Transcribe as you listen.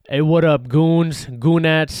Hey, what up, goons,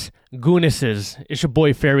 goonettes, goonesses? It's your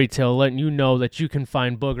boy Fairy Tale letting you know that you can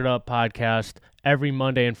find Boogered Up Podcast every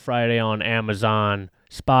Monday and Friday on Amazon,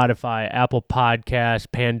 Spotify, Apple Podcasts,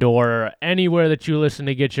 Pandora, anywhere that you listen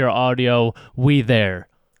to get your audio, we there.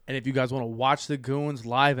 And if you guys want to watch the goons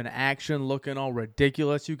live in action, looking all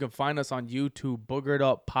ridiculous, you can find us on YouTube, Boogered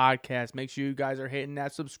Up Podcast. Make sure you guys are hitting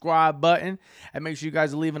that subscribe button, and make sure you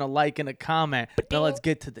guys are leaving a like and a comment. Now let's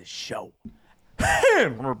get to the show.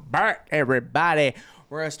 We're back, everybody.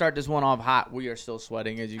 We're going to start this one off hot. We are still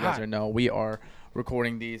sweating, as you guys know. We are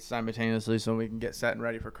recording these simultaneously so we can get set and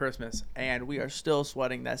ready for Christmas. And we are still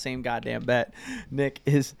sweating that same goddamn bet. Nick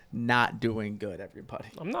is not doing good, everybody.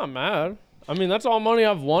 I'm not mad. I mean, that's all money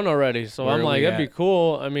I've won already, so I'm like, it'd be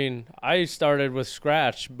cool. I mean, I started with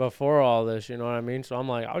scratch before all this, you know what I mean? So I'm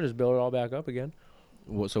like, I'll just build it all back up again.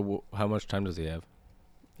 So how much time does he have?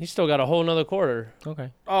 He's still got a whole nother quarter. Okay.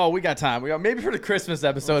 Oh, we got time. We got maybe for the Christmas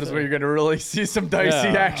episode is where you're gonna really see some dicey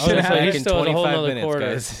action. He still has a whole 25 nother minutes, quarter.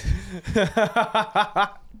 guys.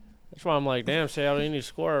 That's why I'm like, damn, say I don't need to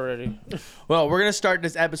score already. Well, we're gonna start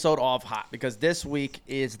this episode off hot because this week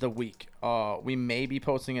is the week. We may be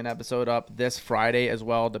posting an episode up this Friday as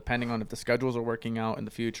well, depending on if the schedules are working out in the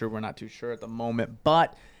future. We're not too sure at the moment.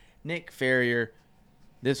 But Nick Ferrier,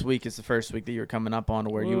 this week is the first week that you're coming up on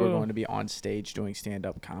where you are going to be on stage doing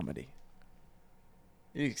stand-up comedy.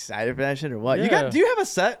 You excited for that shit or what? Yeah. Do you have a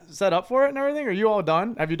set up for it and everything? Are you all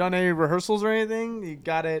done? Have you done any rehearsals or anything? You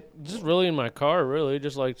got it? Just really in my car, really.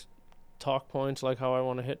 Just like talk points, like how I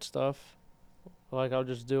want to hit stuff. Like I'll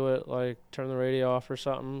just do it, like turn the radio off or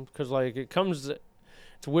something. Because like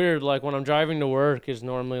it's weird. Like when I'm driving to work is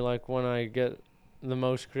normally like when I get the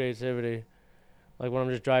most creativity. Like when I'm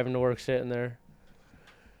just driving to work, sitting there.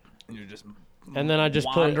 You're just And then I just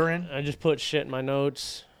wandering. put shit in my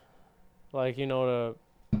notes, like, you know,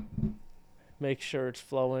 to make sure it's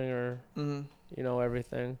flowing or you know,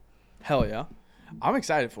 everything. Hell yeah. I'm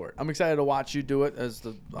excited for it. I'm excited to watch you do it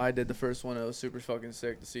I did the first one. It was super fucking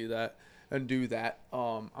sick to see that and do that.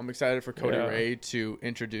 I'm excited for Cody Ray to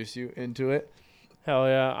introduce you into it. Hell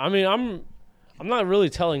yeah. I mean, I'm not really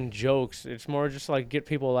telling jokes. It's more just like get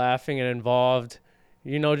people laughing and involved.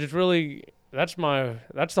 You know, just really that's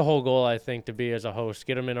the whole goal, I think, to be as a host.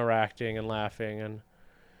 Get them interacting and laughing, and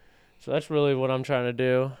so that's really what I'm trying to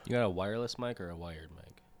do. You got a wireless mic or a wired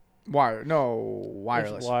mic? Wireless.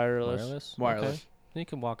 Wireless. Wireless. Okay. You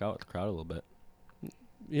can walk out with the crowd a little bit.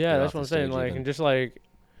 Yeah, that's what I'm saying. Like, and just like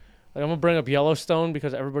I'm gonna bring up Yellowstone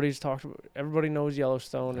because everybody knows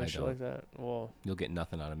Yellowstone and shit like that. Well, you'll get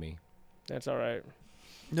nothing out of me. That's all right.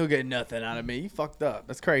 You'll get nothing out of me. You fucked up.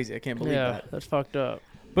 That's crazy. I can't believe that. Yeah, that's fucked up.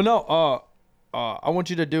 But no, I want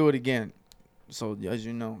you to do it again. So as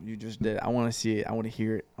you know, you just did it. I want to see it. I want to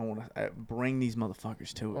hear it. I want to bring these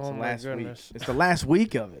motherfuckers to it. It's Oh the my last goodness. week. It's the last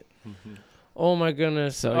week of it. Oh my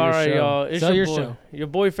goodness. Sell All your right, show. y'all. It's Sell your your boy, show. Your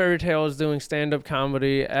boy Fairy Tale is doing stand-up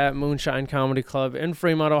comedy at Moonshine Comedy Club in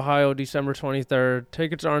Fremont, Ohio, December 23rd.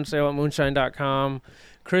 Tickets are on sale at moonshine.com.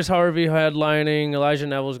 Chris Harvey headlining. Elijah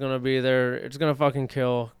Neville's going to be there. It's going to fucking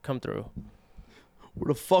kill. Come through.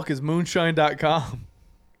 Where the fuck is moonshine.com?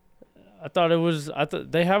 I thought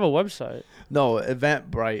they have a website. No,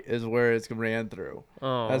 Eventbrite is where it's ran through.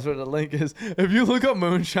 Oh. That's where the link is. If you look up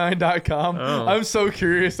moonshine.com, Oh. I'm so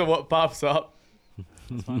curious to what pops up.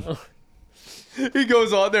 He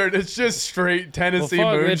goes on there and it's just straight Tennessee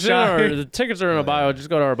moonshine. The tickets are in a bio. Just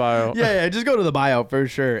go to our bio. Yeah, just go to the bio for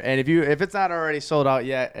sure. And if it's not already sold out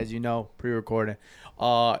yet, as you know, pre-recording,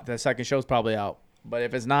 the second show's probably out. But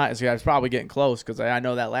if it's not, it's probably getting close because I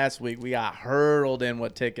know that last week we got hurled in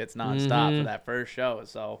with tickets nonstop for that first show.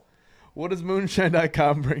 So what does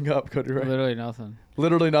moonshine.com bring up, Cody Ray? Literally nothing.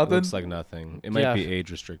 Literally nothing? Looks like nothing. It might be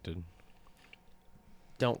age restricted.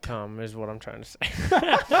 Don't come is what I'm trying to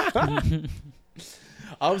say.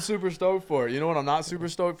 I'm super stoked for it. You know what I'm not super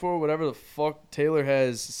stoked for? Whatever the fuck Taylor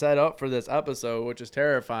has set up for this episode, which is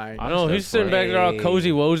terrifying. I know. He's sitting back there all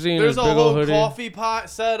cozy wozy in There's his a big whole old hoodie. coffee pot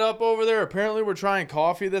set up over there. Apparently, we're trying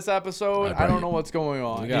coffee this episode. I don't know what's going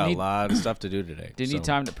on. We got a lot of stuff to do today. Did you need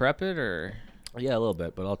time to prep it or? Yeah, a little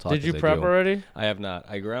bit, but I'll talk. Did you as I prep do. already? I have not.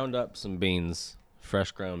 I ground up some beans,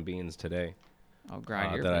 fresh ground beans today. I'll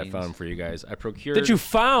grind your that beans. I found for you guys. I procured. That you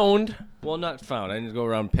found? Well, not found. I didn't go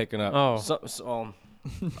around picking up. Oh. So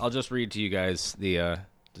I'll just read to you guys the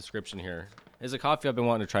description here. It's a coffee I've been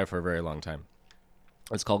wanting to try for a very long time.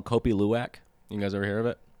 It's called Kopi Luwak. You guys ever hear of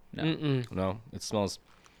it? No. Mm-mm. No. It smells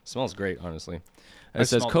great, honestly. I It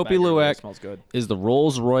says smelled the Kopi bag. It really Luwak smells good. is the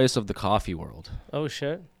Rolls Royce of the coffee world. Oh,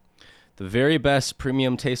 shit. The very best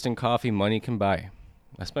premium tasting coffee money can buy.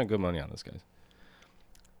 I spent good money on this, guys.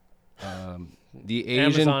 The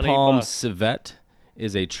Asian Amazon, Palm $8. Civet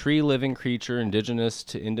is a tree-living creature indigenous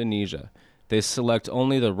to Indonesia. They select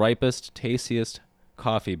only the ripest, tastiest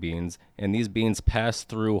coffee beans, and these beans pass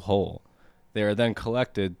through whole. They are then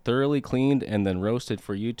collected, thoroughly cleaned, and then roasted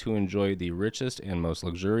for you to enjoy the richest and most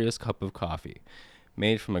luxurious cup of coffee.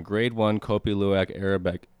 Made from a grade 1 Kopi Luwak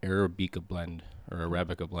Arabica blend, or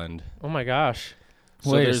Arabica blend. Oh my gosh.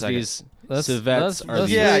 So Wait a there's second. these Let's- civets. let's-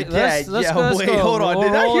 These, Yeah, let's wait, go. hold on. We'll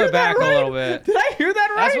Did I roll hear it back that right? a little bit. Did I hear that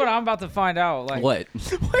right? That's what I'm about to find out. Like, what?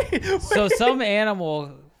 Wait. so some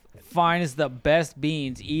animal finds the best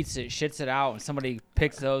beans, eats it, shits it out, and somebody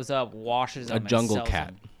picks those up, washes them, A and jungle sells cat.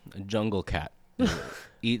 them. A jungle cat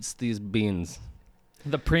eats these beans.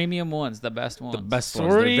 The premium ones, the best ones. The best So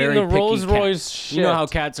ones. we're They're eating very the picky Rolls cats. Royce shit. You know how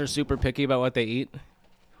cats are super picky about what they eat?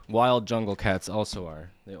 Wild jungle cats also are.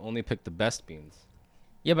 They only pick the best beans.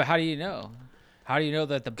 Yeah, but how do you know? How do you know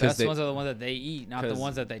that the 'Cause best they- ones are the ones that they eat, not the 'cause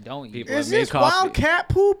ones that they don't eat? people- Is Made this coffee. wild cat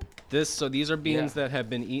poop? So these are beans that have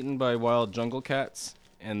been eaten by wild jungle cats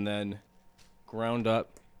and then ground up,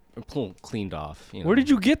 or cleaned off. You know, Where did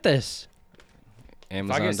you get this?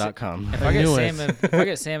 Amazon.com. If I get knew it. salmon, if I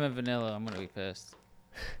get salmon vanilla, I'm gonna be pissed.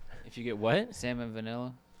 If you get what? Salmon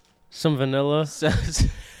vanilla, Some vanilla.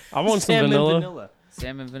 I want some Salmon vanilla.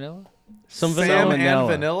 salmon vanilla. Some Sam vanilla. and Salmonella.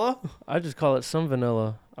 vanilla? I just call it some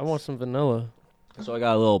vanilla. I want some vanilla. So I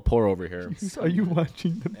got a little pour over here, Are you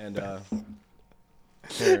watching them? and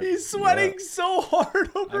here, He's sweating so hard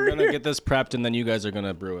I'm over gonna here. get this prepped, and then you guys are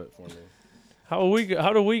gonna brew it for me,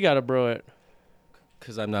 How do we gotta brew it?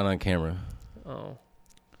 cause I'm not on camera. Oh.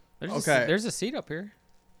 Okay. There's a seat up here.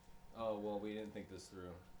 Oh well, we didn't think this through.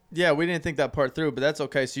 Yeah, we didn't think that part through, but that's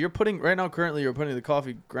okay. So you're putting currently you're putting the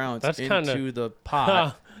coffee grounds That's into kinda- the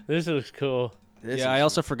pot. This looks cool. This Yeah, is- I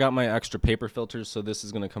also forgot my extra paper filters, so this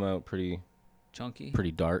is gonna come out pretty Chunky.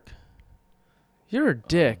 dark. You're a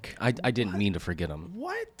dick. I didn't mean to forget them.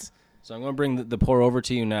 What? So I'm gonna bring the pour over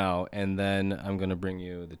to you now, and then I'm gonna bring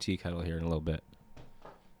you the tea kettle here in a little bit.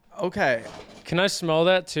 Okay. Can I smell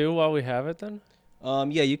that too while we have it then?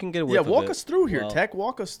 Yeah, you can get a whiff Yeah, of walk it. us through here, Well, Tech.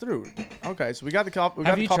 Walk us through. Okay, so we got the coffee. We got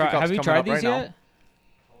Have the you coffee tried? cups Have you coming tried up these right yet? now.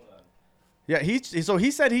 Yeah, so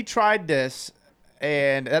he said he tried this,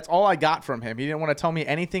 and that's all I got from him. He didn't want to tell me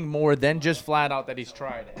anything more than just flat out that he's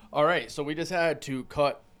tried it. All right, so we just had to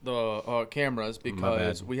cut the cameras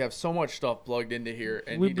because bad. we have so much stuff plugged into here,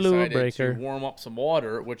 and We he blew a decided breaker. to warm up some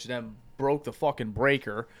water, which then broke the fucking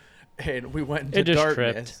breaker, and we went into It just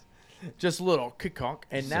darkness. Just a little kick-conk,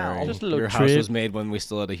 and now Sorry. Just a little Your house trip. was made when we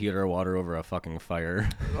still had to heat our water over a fucking fire.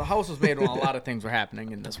 the house was made when a lot of things were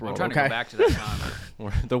happening in this I'm world. trying to okay? go back to that time.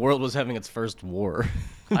 Where the world was having its first war.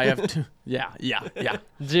 I have to. Yeah.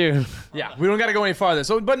 Dude. Yeah, we don't got to go any farther.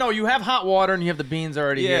 So, but no, you have hot water and you have the beans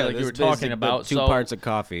already here, like you this were talking basic- about. two so parts of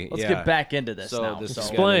coffee. Let's yeah. get back into this So now. this So- is-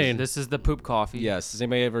 Explain. This is the poop coffee. Yes. Has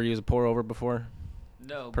anybody ever used a pour over before?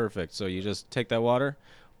 No. Perfect. So you just take that water,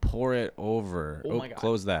 pour it over. Oh my God.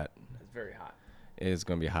 Close that. It's very hot. It's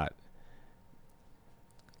gonna be hot.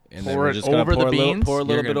 And Pour we're it just gonna over the pour a little, beans? pour a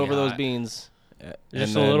little You're bit gonna over be those hot. beans.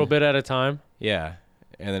 Just and a little then- bit at a time. Yeah.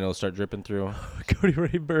 And then it'll start dripping through. Cody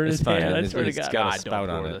already burned It's his fine. hand. I It's- swear to it's God. got a God, spout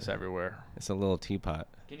don't on pour it. this everywhere. It's a little teapot.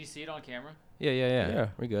 Can you see it on camera? Yeah. Yeah.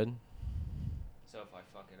 We're good. So if I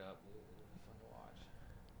fuck it up, fucking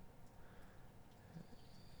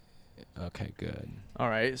watch. Okay, good. All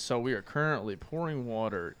right, so we are currently pouring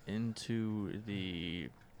water into the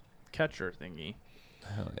catcher thingy.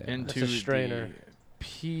 Hell yeah. Into That's a strainer. the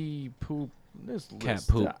pee poop. This Cat list,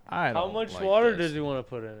 poop. I How don't much like water this. did you want to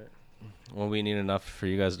put in it? Well, we need enough for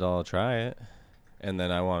you guys to all try it. And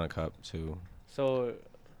then I want a cup too. So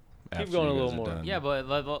after going you a little guys are more. done. Yeah, but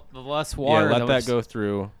the less water, Yeah, let the that less- go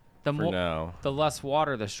through The for more, now. the less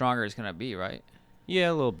water, the stronger it's gonna be, right?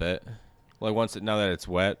 Yeah, a little bit. Like now that it's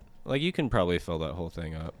wet, like you can probably fill that whole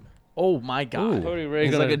thing up. Oh my God! Cody Ray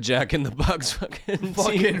It's gonna, like a Jack in the Box fucking.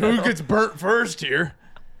 Fucking who gets burnt first here?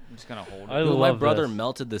 I'm just gonna hold it. I Dude, love my brother this.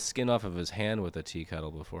 melted the skin off of his hand with a tea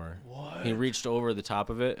kettle before. What? He reached over the top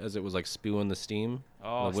of it as it was like spewing the steam,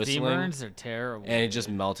 Oh, the steam whistling, burns are terrible. and it just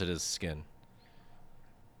melted his skin.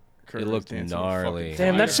 Curtis looked dancing with gnarly. fucking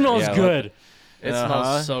Damn, fire. that smells Yeah, good. It Uh-huh.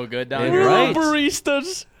 smells so good down Yeah, here. We're right. all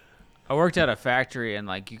baristas. I worked at a factory and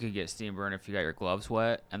like you could get steam burn if you got your gloves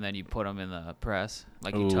wet and then you put them in the press,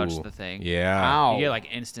 like you touch Ooh, the thing. Yeah. Ow. You get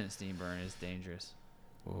like instant steam burn. It's dangerous.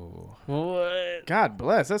 Ooh. What? God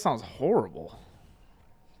bless. That sounds horrible.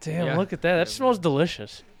 Damn, Yeah. look at that. That smells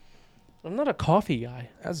delicious. I'm not a coffee guy.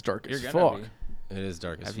 That's dark You're as gonna fuck. be. It is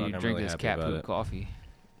dark as If fuck. you I'm drink really this happy cat about poop it. coffee.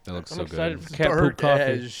 It looks I'm so excited good. for cat poop Dark coffee.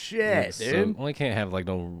 as shit, dude. Well, you can't have like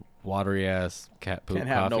no watery ass cat poop Can't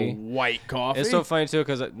have coffee. no white coffee. It's so funny too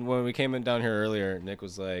because when we came in down here earlier, Nick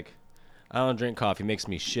was like, "I don't drink coffee; it makes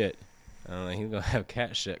me shit." I don't know. He's gonna have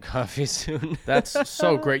cat shit coffee soon. That's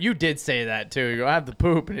so great. You did say that too. You go have the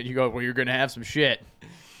poop, and then you go, well, you're gonna have some shit.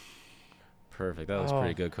 Perfect. That was Oh.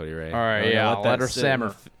 pretty good, Cody Ray. All right, We're gonna yeah, let I'll that let her sit in the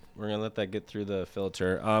simmer. We're gonna let that get through the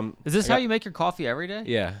filter. Is this I how got- you make your coffee every day?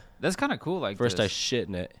 Yeah. That's kind of cool. Like First I this. shit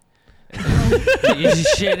in it. you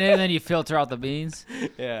just shit in it, and then you filter out the beans.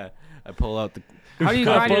 Yeah. I pull out the. How do you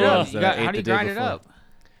Couple grind it up? ones You that I got, how ate do you the day grind it before. up?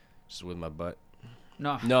 Just with my butt.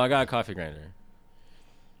 No, No, I got a coffee grinder.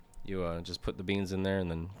 You just put the beans in there and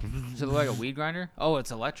then. does it look like a weed grinder? Oh,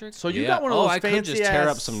 it's electric. So you Yeah. got one of those I fancy could just tear ass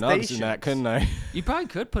up some nugs in that, stations. couldn't I? You probably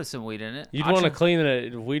could put some weed in it. You'd I'll want to try- clean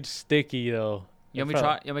it. Weed sticky though. You want me to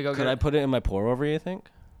try? You want me to go Could get I it? put it in my pour over? You think?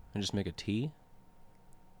 And just make a tea?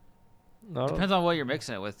 No, Depends on what you're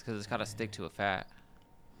mixing it with, because it's got to stick to a fat.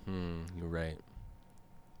 You're right.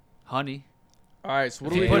 Honey. All right, so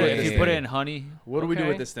what If do you we put do? it, with if this you put it thing? in honey, What do we do Okay.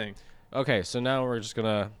 with this thing? Okay, so now we're just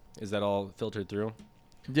gonna. Is that all filtered through?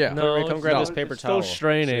 Yeah. No, Ray, come grab no, this paper it's still towel. So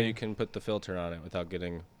straining. you can put the filter on it without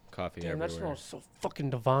getting coffee Damn, that everywhere. smells so fucking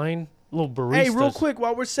divine. Little baristas. Hey, real quick,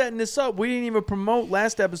 while we're setting this up, we didn't even promote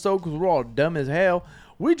last episode because we're all dumb as hell.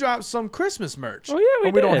 We dropped some Christmas merch. Oh, yeah,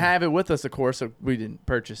 we But we don't did. have it with us, of course, so we didn't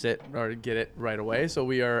purchase it or get it right away. So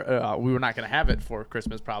we were not going to have it for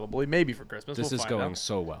Christmas, probably, maybe for Christmas. This We'll is find going out.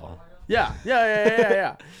 so well. Yeah.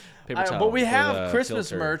 Paper towel But we for have the Christmas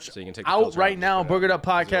filter, merch so you can take the out filter right and now. put it on.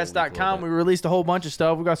 BoogeredUpPodcast.com. We released a whole bunch of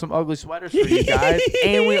stuff. We got some ugly sweaters for you guys,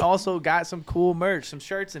 and we also got some cool merch, some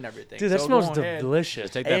shirts and everything. Dude, that So smells go ahead. delicious.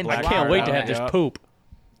 Just take that And black I can't flour wait out. to have this poop.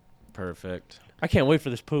 Perfect. I can't wait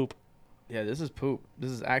for this poop. Yeah, this is poop.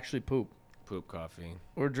 This is actually poop. Poop coffee.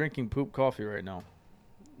 We're drinking poop coffee right now.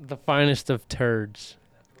 The finest of turds.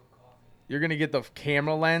 You're gonna get the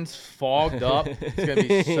camera lens fogged up. It's gonna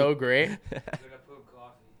be so great.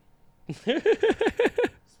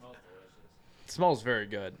 It smells very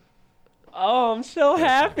good. Oh, I'm so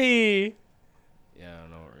happy. Yeah, I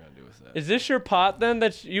don't know what we're gonna do with that. Is this your pot then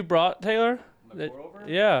that you brought, Taylor? That- pour-over?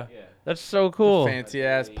 yeah. Yeah. That's so cool. Fancy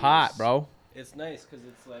ass pot, bro. It's nice because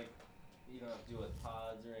it's like you don't have to do it with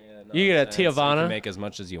pods or any of that You get a nonsense. You Tiavana? can make as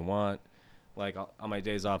much as you want. Like on my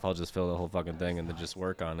days off, I'll just fill the whole fucking thing and then just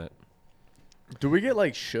work on it. Do we get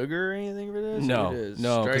like sugar or anything for this? No, Or it is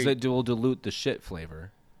no, because straight- it will dilute the shit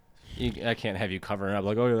flavor. I can't have you covering up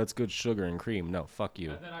like, oh yeah, that's good sugar and cream. No, fuck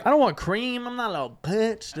you. I don't want cream. I'm not a little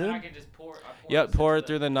bitch, And then I dude. can just pour. Yep, pour it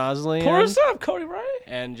through the nozzle Pour end us up, Cody, right?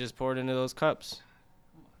 and just pour it into those cups.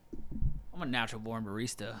 I'm a natural born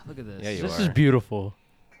barista. Look at this. Yeah, you This are. is beautiful.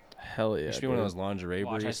 Hell yeah. You should be one of those lingerie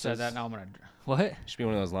Watch, baristas. I said that. Now I'm gonna. What? You should be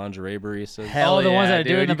one of those lingerie baristas. Hell Oh, the ones yeah, that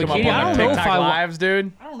do it in dude. the You come bikini? up I on don't the know if TikTok I wa- lives,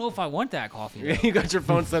 dude. I don't know if I want that coffee. You got your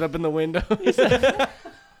phone set up in the window.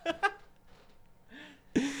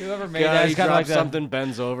 Whoever made God, that you is kind drop of like something,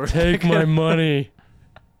 bends over. Take my money.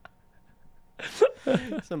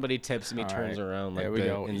 Somebody tips me, All turns right. around like There we the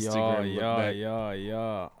go. Instagram look back.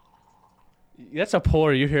 Yeah. That's a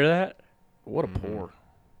pour. You hear that? What a pour.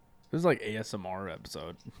 This is like ASMR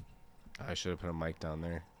episode. I should have put a mic down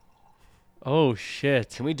there. Oh shit.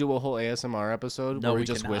 Can we do a whole ASMR episode No, where we we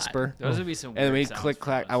just cannot. whisper? Those would be some. And then we weird sounds click from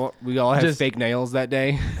clack. us. We all have Just- fake nails that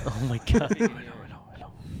day. Oh my god.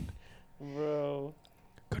 Bro.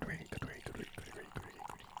 Good read.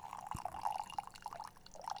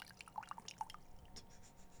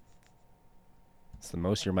 It's the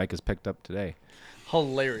most your mic has picked up today.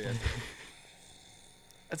 Hilarious.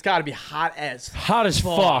 It's got to be hot as Hot as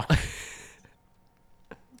fuck.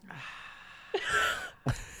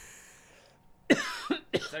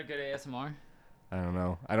 Is that good ASMR? I don't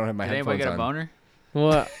know. I don't have my Did anybody headphones get a on. boner?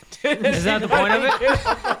 What? Is that the point of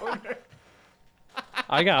it?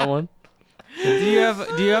 I got one. Do you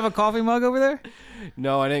have a coffee mug over there?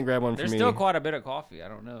 No, I didn't grab one There's for me. still quite a bit of coffee. I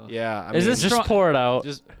don't know. Yeah. I Is mean, this Just strong- pour it out.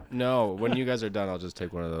 just no? When you guys are done, I'll just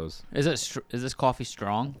take one of those. Is this coffee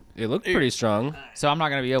strong? It looked pretty strong. So I'm not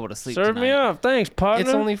gonna be able to sleep. Serve me tonight. up. Thanks, partner.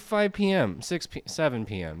 It's only 5 p.m., 7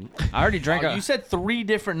 p.m. I already drank Oh, a. you said 3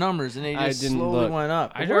 different numbers and they I just didn't slowly look. went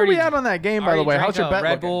up. I Where are we already- at on that game, I by the already way? drank How's your a bet Red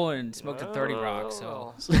looking? Bull and smoked a 30 rock.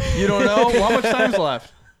 So You don't know? How much time's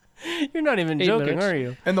left? You're not even 8 joking, minutes. are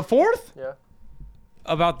you? In the 4th?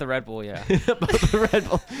 about the Red Bull, yeah. About the Red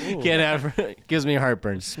Bull. Can't have. Gives me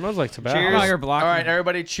heartburn. Smells like tobacco. I'm out here blocking. All right,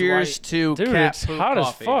 everybody, cheers to Dude, cat it's poop hot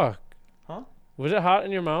coffee. as fuck. Huh? Was it hot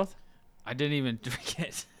in your mouth? I didn't even drink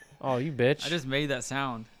it. Oh, you bitch. I just made that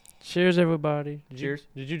sound. Cheers, everybody. Cheers.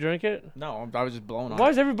 Did you drink it? No, I was just blowing on Why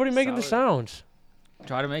it. is everybody making the Solid. sounds?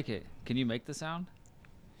 Try to make it. Can you make the sound?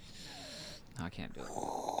 No, I can't do it.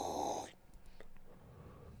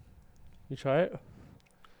 You try it?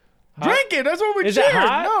 Hot? Drink it. That's what we Is it cheered.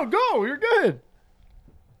 hot? No, go. You're good.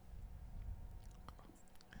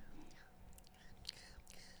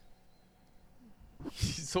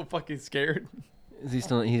 so fucking scared. He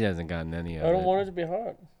hasn't gotten any of it. I don't want it to be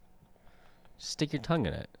hot. Just stick your tongue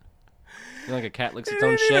in it. You know, like a cat licks He its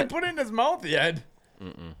own didn't even shit. put it in his mouth yet.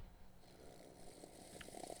 Mm-mm.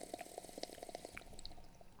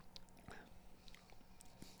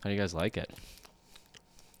 How do you guys like it?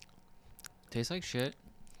 Tastes like shit.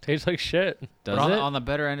 Tastes like shit. Does But on, it? on the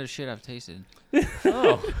better end of shit I've tasted.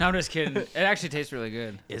 Oh, No, I'm just kidding. It actually tastes really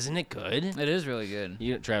good. isn't it good? It is really good.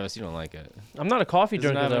 You, Travis, you don't like it. I'm not a coffee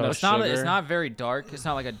Doesn't drinker have though. enough It's not. It's sugar. not very dark. It's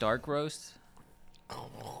not like a dark roast.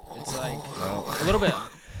 It's like No. a little bit.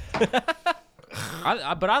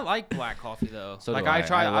 But I like black coffee though. So like do I.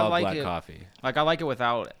 try. I love like black it. coffee. Like I like it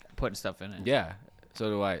without putting stuff in it. Yeah. So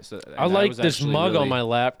do I. So I and like was this actually mug really- on my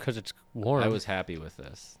lap because it's warm. I was happy with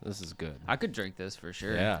this. This is good. I could drink this for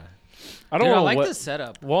sure. Yeah. I don't Dude, I know like what. this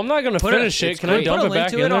setup. Well, I'm not gonna Put it- finish it. it's Can I great. dump Put a it link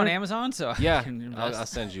back to in it there? on Amazon so I Yeah. can I'll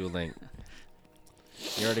invest. send you a link.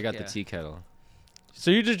 You already got the Yeah. tea kettle So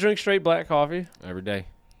you just drink straight black coffee? every day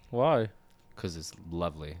Why? because it's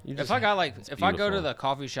lovely. You If just I got like, It's if I go to beautiful. the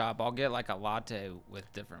coffee shop, I'll get like a latte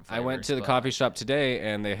with different flavors. I went to the but- coffee shop today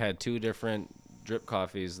and they had 2 different drip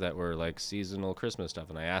coffees that were like seasonal Christmas stuff,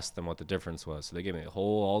 and I asked them what the difference was. So they gave me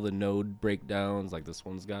all the node breakdowns. Like this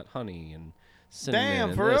one's got honey and cinnamon. Damn,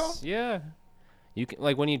 and for this. Yeah. You can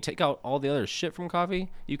like when you take out all the other shit from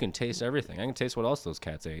coffee, you can taste everything. I can taste what else those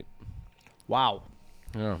cats ate. Wow.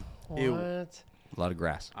 Yeah. Ew. what? A lot of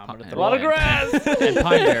grass. I'm gonna A A throw lot it. of grass. and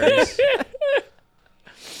pine berries.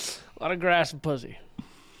 A lot of grass and pussy.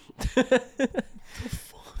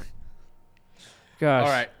 Gosh.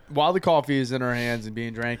 All right. While the coffee is in our hands and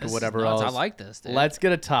being drank This or is whatever nuts. else, I like this. Dude. let's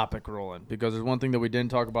get a topic rolling because there's one thing that we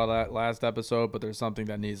didn't talk about that last episode, but there's something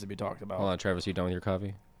that needs to be talked about. Hold on, Travis, you done with your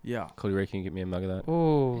coffee? Yeah. Cody Ray, can you get me a mug of that?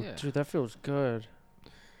 Oh, Yeah. dude, that feels good.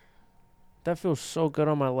 That feels so good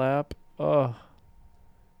on my lap. Ugh.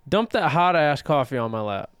 Dump that hot ass coffee on my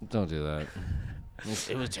lap. Don't do that.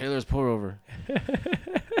 It was Taylor's pour over.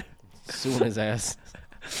 Suing his ass.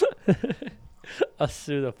 I'll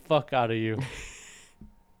sue the fuck out of you.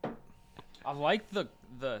 I like the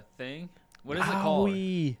thing. What is it called?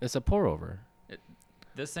 Owie. It's a pour over.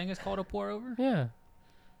 This thing is called a pour over. Yeah.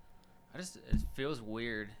 It feels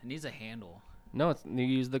weird. It needs a handle. No, it's you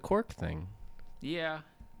use the cork thing. Yeah,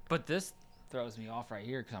 but this throws me off right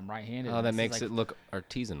here because I'm right-handed. Oh, and that this is makes like- it look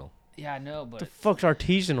artisanal. Yeah, I know, but The fuck's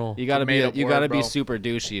artisanal? You gotta be made-up you word, gotta be bro. super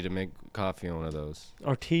douchey to make coffee on one of those.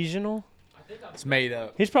 Artisanal? It's made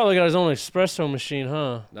up. He's probably got his own espresso machine,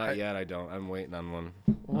 huh? Not yet, I don't. I'm waiting on one.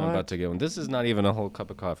 What? I'm about to get one. This is not even a whole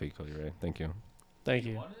cup of coffee, Cody Ray. Thank you. Thank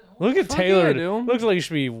you. Look at Fuck Taylor. yeah, dude. Looks like you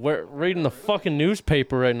should be reading the fucking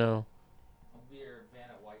newspaper right now. I'll be your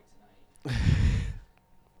Vanna White tonight.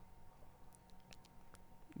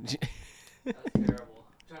 That's terrible.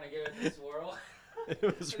 Trying to give it this swirl.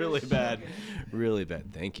 It was really bad. Really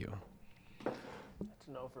bad. Thank you. That's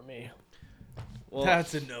a no for me. Well,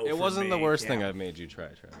 That's a no. it wasn't the worst thing I've made you try,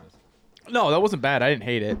 Travis. No, that wasn't bad. I didn't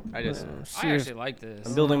hate it. I just. I actually like this.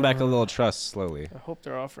 I'm building back a little trust slowly. I hope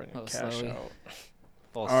they're offering a Oh, cash slowly. out.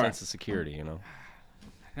 False All right. sense of security, you know.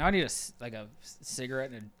 Now I need a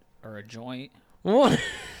cigarette or a joint. What?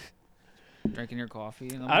 Drinking your coffee.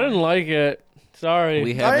 In the I didn't morning. like it. Sorry.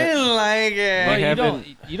 We I haven't. didn't like it. But haven't-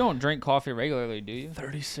 you don't drink coffee regularly, do you?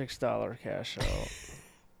 $36 cash out.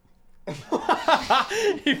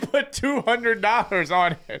 He put $200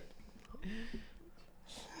 on it.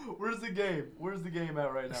 Where's the game? Where's the game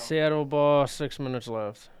at right now? Seattle ball, 6 minutes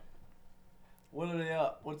left. What are they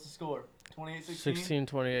up? What's the score? 28-16?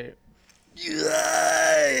 16-28.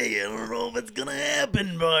 I don't know if it's gonna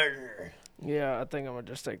happen, partner. Yeah, I think I'm gonna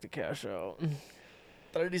just take the cash out.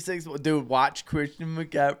 36. Dude, watch Christian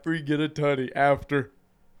McCaffrey get a tutty after.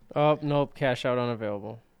 Oh, nope, cash out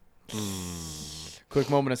unavailable. Quick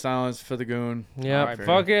moment of silence for the goon. Yeah, Alright,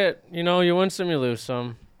 fuck it. You know, you win some, you lose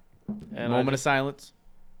some. And Moment of silence.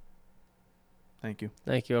 Thank you.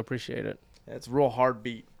 thank you, I appreciate it. That's real hard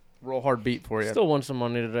beat. Real hard beat for you. Still won some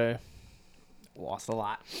money today. Lost a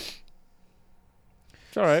lot.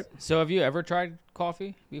 It's all right. So have you ever tried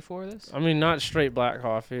coffee before this? I mean, not straight black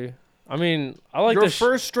coffee. I mean, I like Your the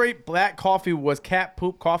first straight black coffee was cat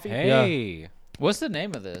poop coffee? Hey, What's the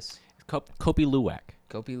name of this? Kopi Luwak.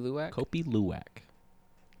 Kopi Luwak? Kopi Luwak.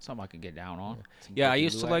 Something I could get down on. Some Yeah, I Kopi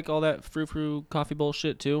used to Luwak. like all that frou-frou coffee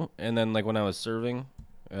bullshit too. And then like when I was serving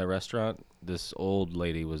at a restaurant, this old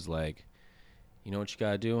lady was like, "You know what you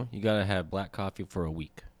gotta do? You gotta have black coffee for a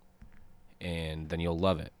week, and then you'll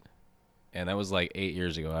love it." And that was like 8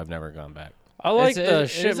 years ago. I've never gone back. I like the it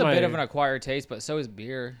shit. is a bit of an acquired taste, but so is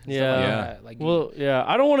beer. and stuff like Yeah. that. Like Well, yeah.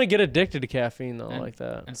 I don't want to get addicted to caffeine though, And- like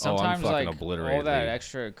that. and I'm sometimes fucking like all obliteratedly that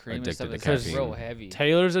extra cream and addicted stuff to is caffeine. real heavy.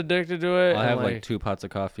 Taylor's addicted to it. I and, have like 2 pots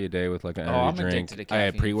of coffee a day with like an Oh, I'm energy drink. addicted to I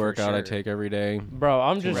have caffeine for pre-workout I sure. take every day. Bro,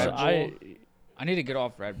 I'm just Red I Bull? I need to get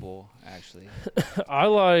off Red Bull. Actually, I I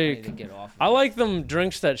need like to get off. I like them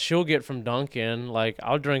drinks that she'll get from Dunkin'. Like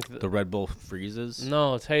I'll drink The Red Bull freezes.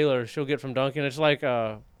 no Taylor. She'll get from Dunkin'. It's like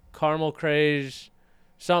a caramel craze.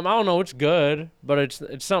 Something I don't know. It's good, but it's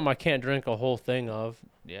something I can't drink a whole thing of.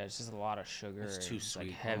 Yeah, it's just a lot of sugar. It's too and sweet.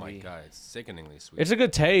 Like heavy. Oh my god, it's sickeningly sweet. It's a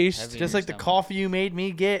good taste. Heavy. Just your like the stomach. coffee you made me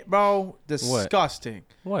get, bro. Disgusting.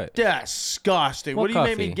 What? Disgusting. What What do you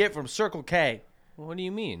make me coffee? get from Circle K? What do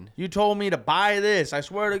you mean? You told me to buy this. I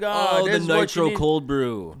swear to God. this is what you need. cold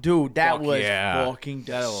brew. Dude, that Fuck was yeah. fucking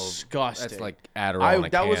That'll- disgusting. That's like Adderall in a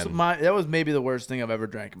can. that was maybe the worst thing I've ever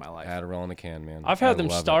drank in my life. Adderall in a can, man. I've had I them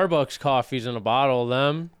love it. Starbucks coffees in a bottle of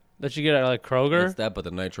them that you get at like Kroger. It's that, but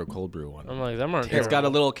the nitro cold brew one. I'm like, them aren't. It's got a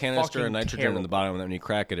terrible. little canister Fucking of nitrogen in terrible. the bottom, and then when you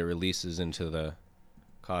crack it, it releases into the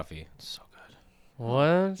coffee. It's so good.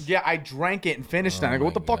 What? Yeah, I drank it and finished it. And I go,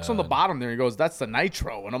 what the my fuck's on the God. bottom there? He goes, that's the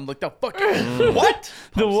nitro. And I'm like, the fuck? What?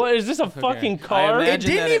 The what? Is this a fucking car? It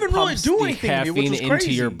didn't even really do anything to me, which was into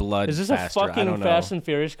crazy. your blood Is this a faster. I fucking don't know. Fast and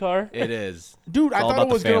Furious car? It is. Dude, I It's all thought about it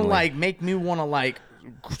the was gonna family. like make me want to like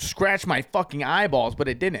scratch my fucking eyeballs, but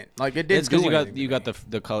it didn't. Like it didn't It's because do you got anything you to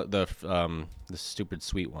got me. the stupid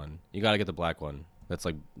sweet one. You got to get the black one. That's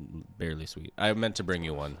like barely sweet. I meant to bring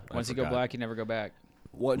you one. I Once you go forgot. black, you never go back.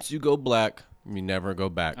 Once you go black, you never go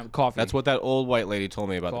back. Coffee. That's what that old white lady told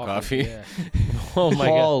me about the coffee. Yeah. Oh my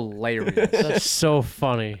god, Hilarious. that's so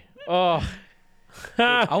funny. Oh,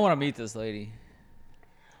 I want to meet this lady.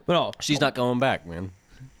 But no, She's not going back, man.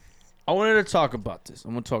 I wanted to talk about this.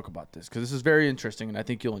 I'm gonna talk about this because this is very interesting, and I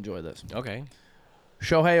think you'll enjoy this. Okay.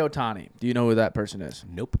 Shohei Ohtani. Do you know who that person is?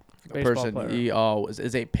 Nope. baseball Person. player. He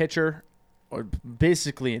is a pitcher, or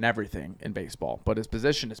basically in everything in baseball, but his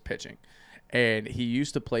position is pitching. And he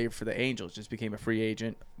used to play for the Angels, just became a free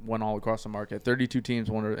agent, went all across the market. 32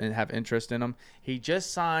 teams want to have interest in him. He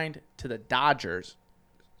just signed to the Dodgers,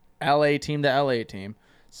 LA team to LA team,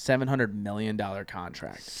 $700 million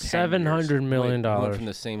contract. 10 years. $700 million Went dollars. from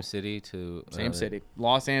the same city to Same city.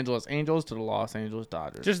 Los Angeles Angels to the Los Angeles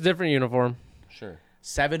Dodgers. Just different uniform. Sure.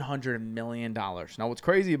 $700 million. Now, what's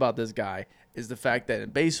crazy about this guy is the fact that in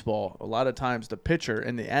baseball, a lot of times the pitcher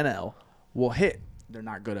in the NL will hit. They're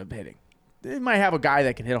not good at hitting. They might have a guy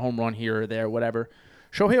that can hit a home run here or there, whatever.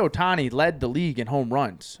 Shohei Ohtani led the league in home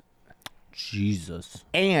runs Jesus.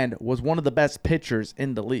 and was one of the best pitchers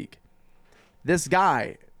in the league. This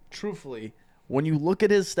guy, truthfully, when you look at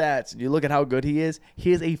his stats and you look at how good he is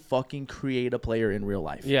a fucking creative player in real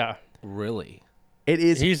life. Yeah, Really? It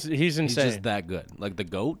is he's He's insane. just that good. Like the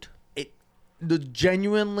GOAT? the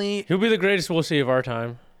genuinely He'll be the greatest we'll see of our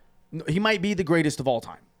time. he might be the greatest of all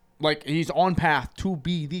time. Like he's on path to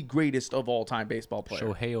be the greatest of all time baseball player.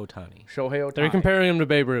 Shohei Ohtani. Shohei Ohtani. They're comparing him to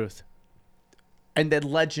Babe Ruth. And the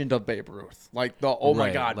legend of Babe Ruth. Like the oh my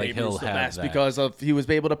Right, god, like Babe he'll Ruth's the have best that. because of he was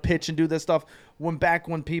able to pitch and do this stuff when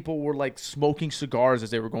people were like smoking cigars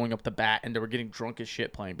as they were going up to bat and they were getting drunk as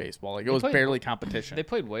shit playing baseball. Like it was played- barely competition. They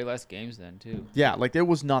played way less games then too. Yeah, like there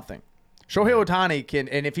was nothing. Shohei Ohtani can,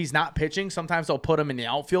 and if he's not pitching, sometimes they'll put him in the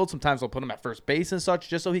outfield. Sometimes they'll put him at first base and such,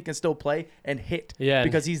 just so he can still play and hit. Yeah.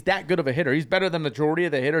 because he's that good of a hitter. He's better than the majority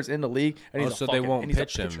of the hitters in the league. And he's Oh, so a they fucking- won't and he's a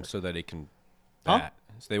pitch him pitcher. so that he can Huh? bat.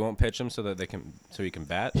 So they won't pitch him so that he can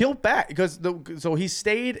bat. He'll bat because so he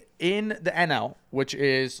stayed in the NL, which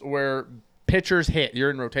is where pitchers hit.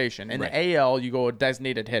 You're in rotation. In Right. the AL, you go a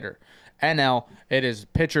designated hitter. NL, it is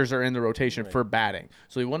pitchers are in the rotation for batting.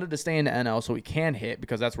 So he wanted to stay in the NL so he can hit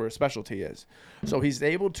because that's where his specialty is. So he's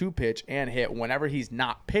able to pitch and hit whenever he's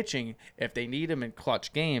not pitching. If they need him in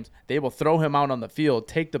clutch games, they will throw him out on the field,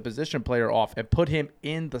 take the position player off, and put him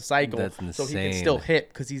in the cycle That's so he can insane. still hit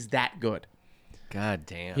because he's that good. God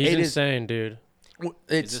damn. He's It is- insane, dude.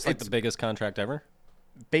 It's Is this like it's the biggest contract ever?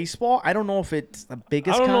 baseball. I don't know if it's the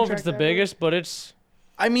biggest. I don't know if contract it's the ever. biggest, but it's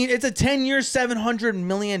I mean, it's a 10-year, $700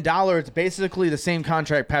 million. It's basically the same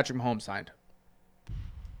contract Patrick Mahomes signed.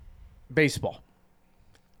 Baseball.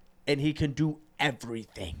 And he can do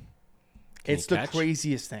everything. Can It's he the catch?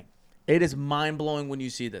 craziest thing. It is mind-blowing when you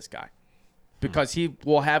see this guy. Because he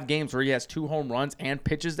will have games where he has 2 home runs and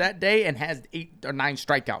pitches that day and has 8 or 9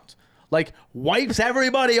 strikeouts. Like, wipes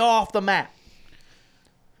everybody off the map.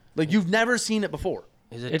 Like, you've never seen it before.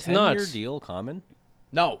 Is it It's 10-year nuts. deal common?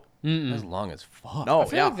 No. That's long as fuck. No, I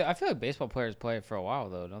feel, yeah. I feel like baseball players play it for a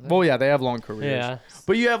while though, don't they? Well, yeah, they have long careers. yeah.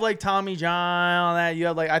 But you have like Tommy John, all that. You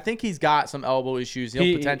have like I think he's got some elbow issues. He'll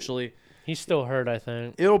He- potentially. He's still hurt, I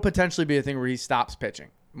think. It'll potentially be a thing where he stops pitching,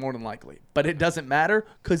 more than likely. But it doesn't matter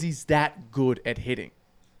because he's that good at hitting.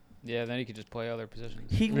 Yeah, then he could just play other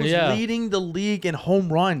positions. He was Yeah. leading the league in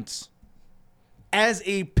home runs as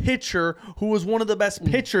a pitcher who was one of the best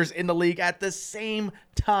pitchers in the league at the same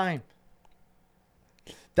time.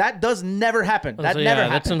 That does never happen. That So, never yeah,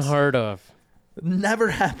 happens. that's unheard of. Never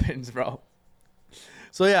happens, bro.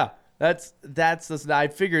 So yeah, that's I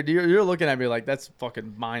figured you're looking at me like that's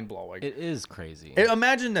fucking mind blowing. It is crazy.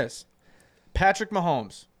 Imagine this: Patrick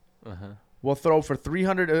Mahomes will throw for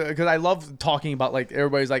 300. Because I love talking about like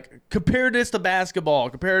everybody's like compare this to basketball,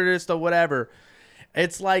 compare this to whatever.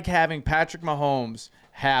 It's like having Patrick Mahomes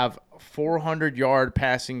have 400-yard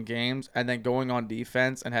passing games and then going on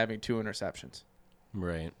defense and having 2 interceptions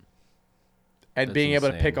Right. and That's being able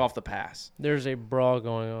to pick insane. off the pass. There's a brawl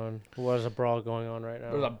going on. Was a brawl going on right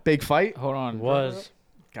now. There's a big fight. Hold on. Was.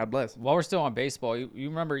 God bless. While we're still on baseball, you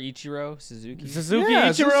remember Ichiro Suzuki? Suzuki Yeah,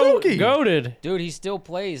 Ichiro Suzuki. goated. Dude, he still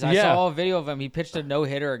plays. I Yeah. saw a video of him. He pitched a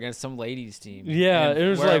no-hitter against some ladies team. Yeah, And it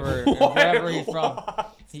was like, wherever he's from.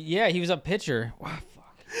 Yeah, he was a pitcher. Wow,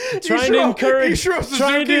 fuck. Trying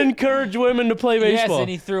to encourage women to play Yes, baseball. and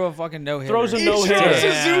he threw a fucking no-hitter. Throws a no-hitter.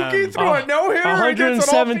 Suzuki threw a no-hitter against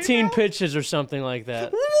an 117 all-female? pitches or something like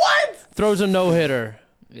that. What? Throws a no-hitter.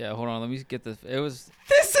 Yeah, hold on. Let me get this. It was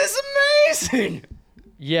This is amazing.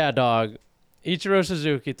 Yeah, dog. Ichiro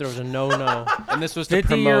Suzuki throws a no-no. And this was to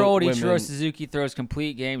promote 50-year-old women. Ichiro Suzuki throws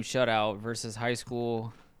complete game shutout versus high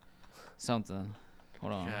school something.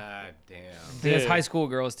 Hold on. God damn. His Dude. high school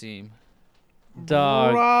girls team.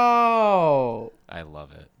 Dog. Bro. I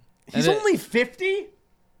love it. He's And it- only 50?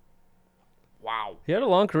 Wow. He had a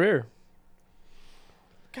long career.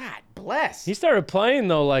 God bless. He started playing,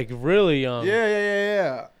 though, like, really young.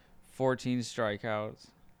 yeah. 14 strikeouts.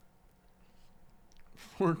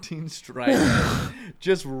 14 strikes.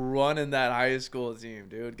 Just running that high school team,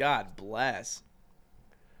 dude. God bless.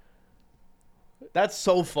 That's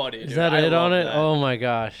so funny, Is dude. that I it on love it? that. Oh, my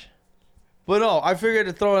gosh. But no, I figured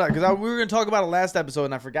to throw it out because we were going to talk about it last episode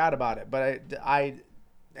and I forgot about it. But I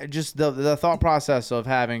just the thought process of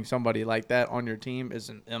having somebody like that on your team is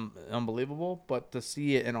unbelievable. But to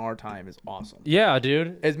see it in our time is awesome. Yeah,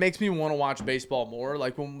 dude. It makes me want to watch baseball more.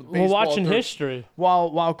 Like when We're baseball watching history. while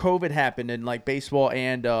COVID happened and like baseball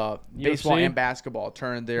and UFC? basketball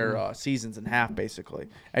turned their seasons in half basically,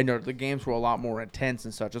 and the games were a lot more intense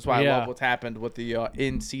and such. That's why I Yeah. love what's happened with the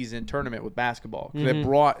in-season tournament with basketball because Mm-hmm. it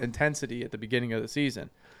brought intensity at the beginning of the season.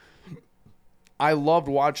 I loved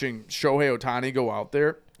watching Shohei Ohtani go out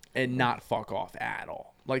there and not fuck off at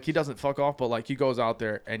all. Like he doesn't fuck off, but like he goes out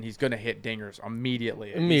there and he's gonna hit dingers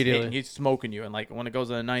immediately. And he's smoking you. And like when it goes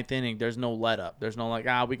to the ninth inning, there's no let up. There's no like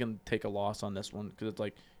we can take a loss on this one because it's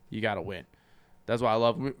like you gotta win. That's why I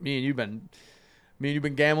love me and you've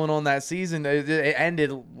been gambling on that season. It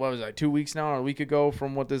ended what was it, like 2 weeks now or a week ago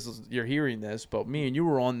from what you're hearing this. But me and you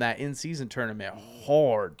were on that in-season tournament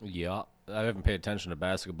hard. Yeah. I haven't paid attention to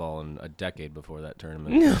basketball in a decade before that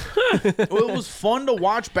tournament. Well, it was fun to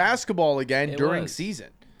watch basketball again It during was.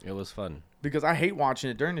 season. It was fun. Because I hate watching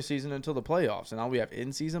it during the season until the playoffs. And now we have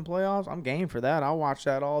in-season playoffs. I'm game for that. I'll watch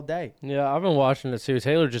that all day. Yeah, I've been watching it too.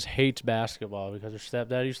 Taylor just hates basketball because her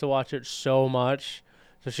stepdad used to watch it so much.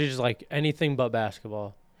 So she's just like anything but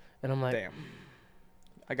basketball. And I'm like, Damn.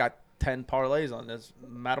 I got 10 parlays on this,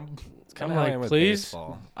 madam. It's kind I'm of like, like, with please?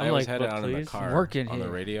 baseball. I'm I always like, had it but on in the please? car Working on the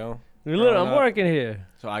here. radio. I'm growing up. working here.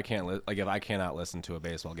 So I can't like if I cannot listen to a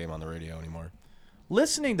baseball game on the radio anymore.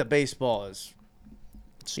 Listening to baseball is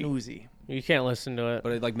snoozy. You can't listen to it.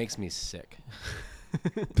 But it like makes me sick.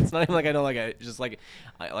 It's not even like I don't like it. Just like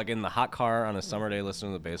like in the hot car on a summer day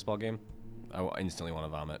listening to the baseball game, I instantly want to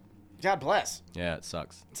vomit. God bless. Yeah, it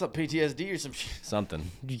sucks. It's a PTSD or some shit. Something.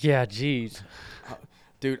 Yeah, jeez.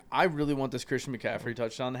 Dude, I really want this Christian McCaffrey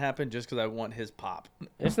touchdown to happen just because I want his pop.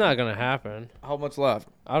 It's not going to happen. How much left?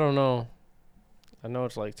 I don't know. I know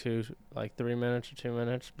it's like 3 minutes or 2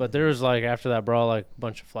 minutes. But there was like, after that brawl, like a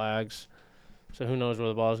bunch of flags. So who knows where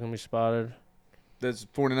the ball is going to be spotted. Does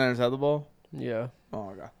 49ers have the ball? Yeah. Oh,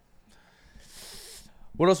 my God.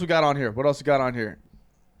 What else we got on here?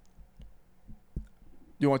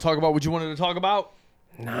 You want to talk about what you wanted to talk about?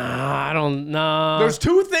 Nah, I don't. Nah. There's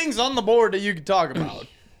 2 things on the board that you can talk about.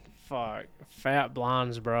 Fuck. Fat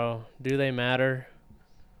blondes, bro. Do they matter?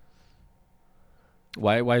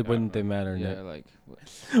 Why wouldn't they matter? Nick? Yeah, like,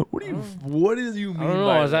 What do you mean I don't know.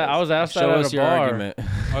 by I was asked that Show at us a your bar. argument.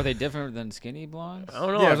 are they different than skinny blondes? I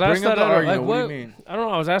don't know. Yeah, I was asked bring up that the at a, argument. like, What do what? you mean? I don't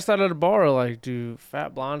know. I was asked that at a bar. Like, do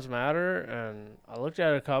fat blondes matter? And I looked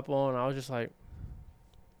at a couple, and I was just like,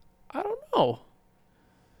 I don't know.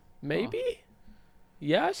 Maybe.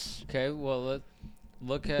 Yes. Okay, well,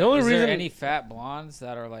 look at. The only Is there reason- any fat blondes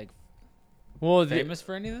that are like Well, famous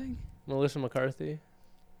for anything? Melissa McCarthy.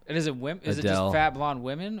 And is it women? Is it Adele. just fat blonde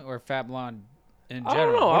women or fat blonde in I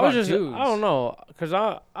general? don't know. What I was about just dudes? I don't know because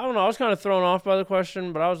I don't know. I was kind of thrown off by the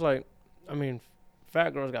question, but I was like, I mean, fat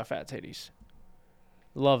girls got fat titties.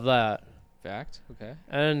 Love that. Fact. Okay.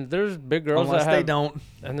 And there's big girls Unless that they have, don't.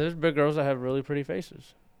 and there's big girls that have really pretty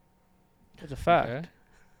faces. It's a fact. Okay.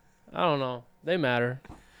 I don't know. They matter.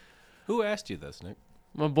 Who asked you this, Nick?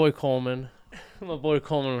 My boy Coleman. My boy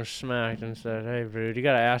Coleman was smacked and said, "Hey, dude, you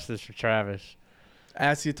gotta ask this for Travis.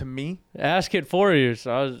 Ask you to me? Ask it for you."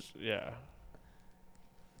 So I was, yeah.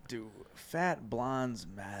 Dude, fat blondes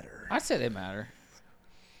matter. I'd say they matter.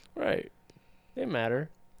 Right. They matter.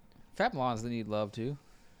 Fat blondes, they need love too.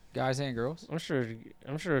 Guys and girls. I'm sure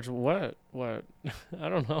it's what? I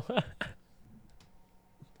don't know.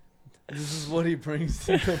 This is what he brings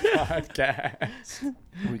to the podcast.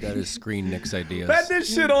 We got to screen Nick's ideas. Bet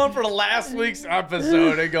this shit on for the last week's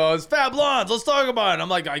episode. It goes, fat blondes, let's talk about it. I'm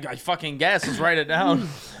like, I fucking guess. Let's write it down.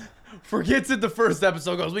 Forgets it the first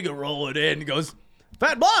episode. Goes, we can roll it in. Goes,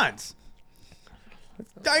 fat blondes.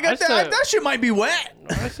 I got I said- that shit might be wet.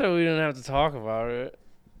 I said we didn't have to talk about it.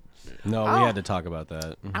 No, we had to talk about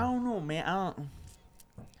that. I don't know, man.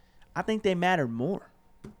 I think they matter more.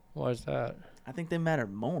 Why is that? I think they matter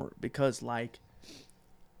more because, like,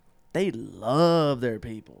 they love their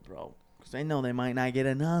people, bro. Because they know they might not get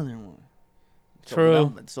another one.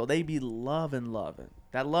 True. So they be loving.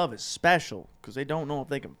 That love is special because they don't know if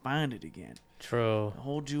they can find it again. True. They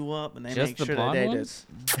hold you up and they Just make the sure that blonde they ones?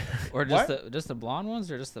 just. Or What? just the blonde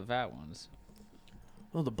ones or just the fat ones?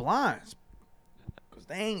 Well, the blinds. Because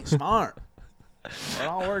they ain't smart. It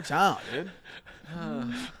all works out, dude.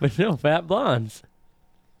 But no, fat blondes.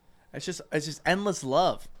 It's just endless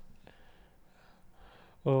love.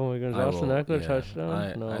 Oh my goodness, I Austin will- Eckler yeah,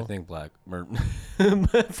 touchdown? No. I think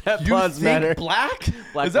fat blondes think matter. black?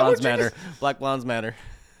 Black Is that what blondes you matter. Black blondes matter.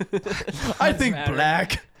 I think matter.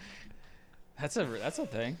 black. That's a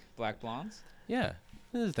thing. Black blondes. Yeah,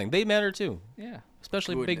 this is the thing. They matter too, Yeah.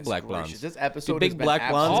 especially big Goodness black gracious, blondes. This episode big has been black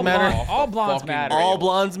blondes absolutely matter? off the All blondes fucking matter. All rails.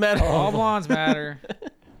 blondes matter. All blondes matter.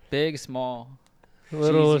 Big, small.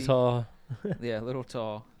 Little or cheesy. tall. Yeah, little,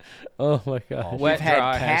 tall. Oh my gosh. We've had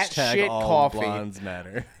dry. cat Hashtag shit all coffee, blondes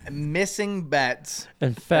matter. missing bets,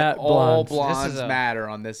 And fat and all blondes. blondes This is a- matter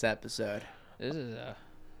on this episode. This is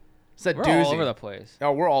It's a we're doozy. all over the place.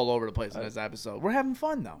 Oh, we're all over the place in this episode. We're having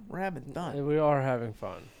fun though. We're having fun. We are having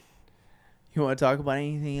fun. You want to talk about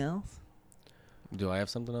anything else? Do I have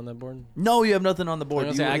something on that board? No, you have nothing on the board. I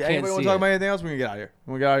was Do gonna you, say, I can't anybody want see to talk it. about anything else? We're gonna get out of here.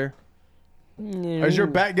 When we get out of here. Is your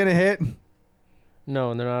bet gonna hit?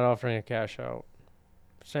 No, and they're not offering a cash out.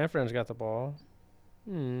 San Fran's got the ball.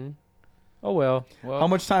 Oh well. Well, How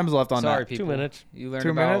much time is left on sorry, that? people. 2 minutes. You learned 2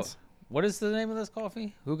 about minutes? what is the name of this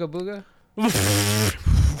coffee? Ooga Booga.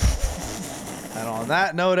 And on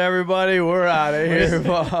that note, everybody, we're out of here.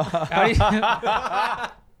 How do you-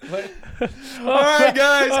 All right,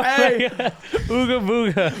 guys. Hey, Ooga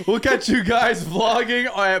booga. we'll catch you guys vlogging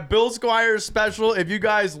at Bill Squire's special. If you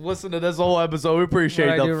guys listen to this whole episode, we appreciate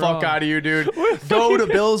What'd I the do fuck wrong? out of you, dude. Go to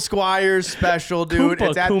Bill Squire's special, dude. Koopa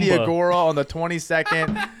It's at the Koomba. Agora on the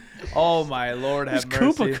 22nd. Oh my Lord, have It's mercy.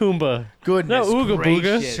 Koopa Koomba. Goodness No, Ooga Booga.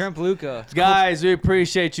 gracious. Shrimp Luca. Guys, we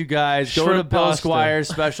appreciate you guys. Go to Shrimp Bill pasta. Squire's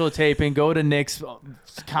special taping. Go to Nick's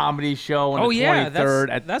comedy show on Oh the yeah, 23rd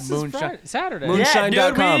that's at that's this Moonshine. Friday, Saturday. Moon- Yeah, dude, we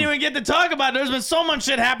Moonshine.com. didn't even get to talk about it. There's been so much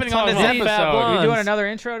shit happening on Talk this about episode. fat Are you doing blondes. another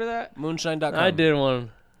intro to that? Moonshine.com. I did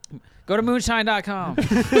one. Go to moonshine.com.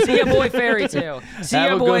 See your boy Fairy Tale. See Have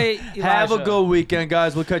your a boy good- Have a Elijah. good weekend,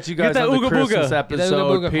 guys. We'll catch you guys that on the Ooga Christmas Booga. Get that Ooga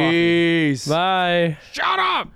episode. Booga coffee. Peace. Bye. Shut up.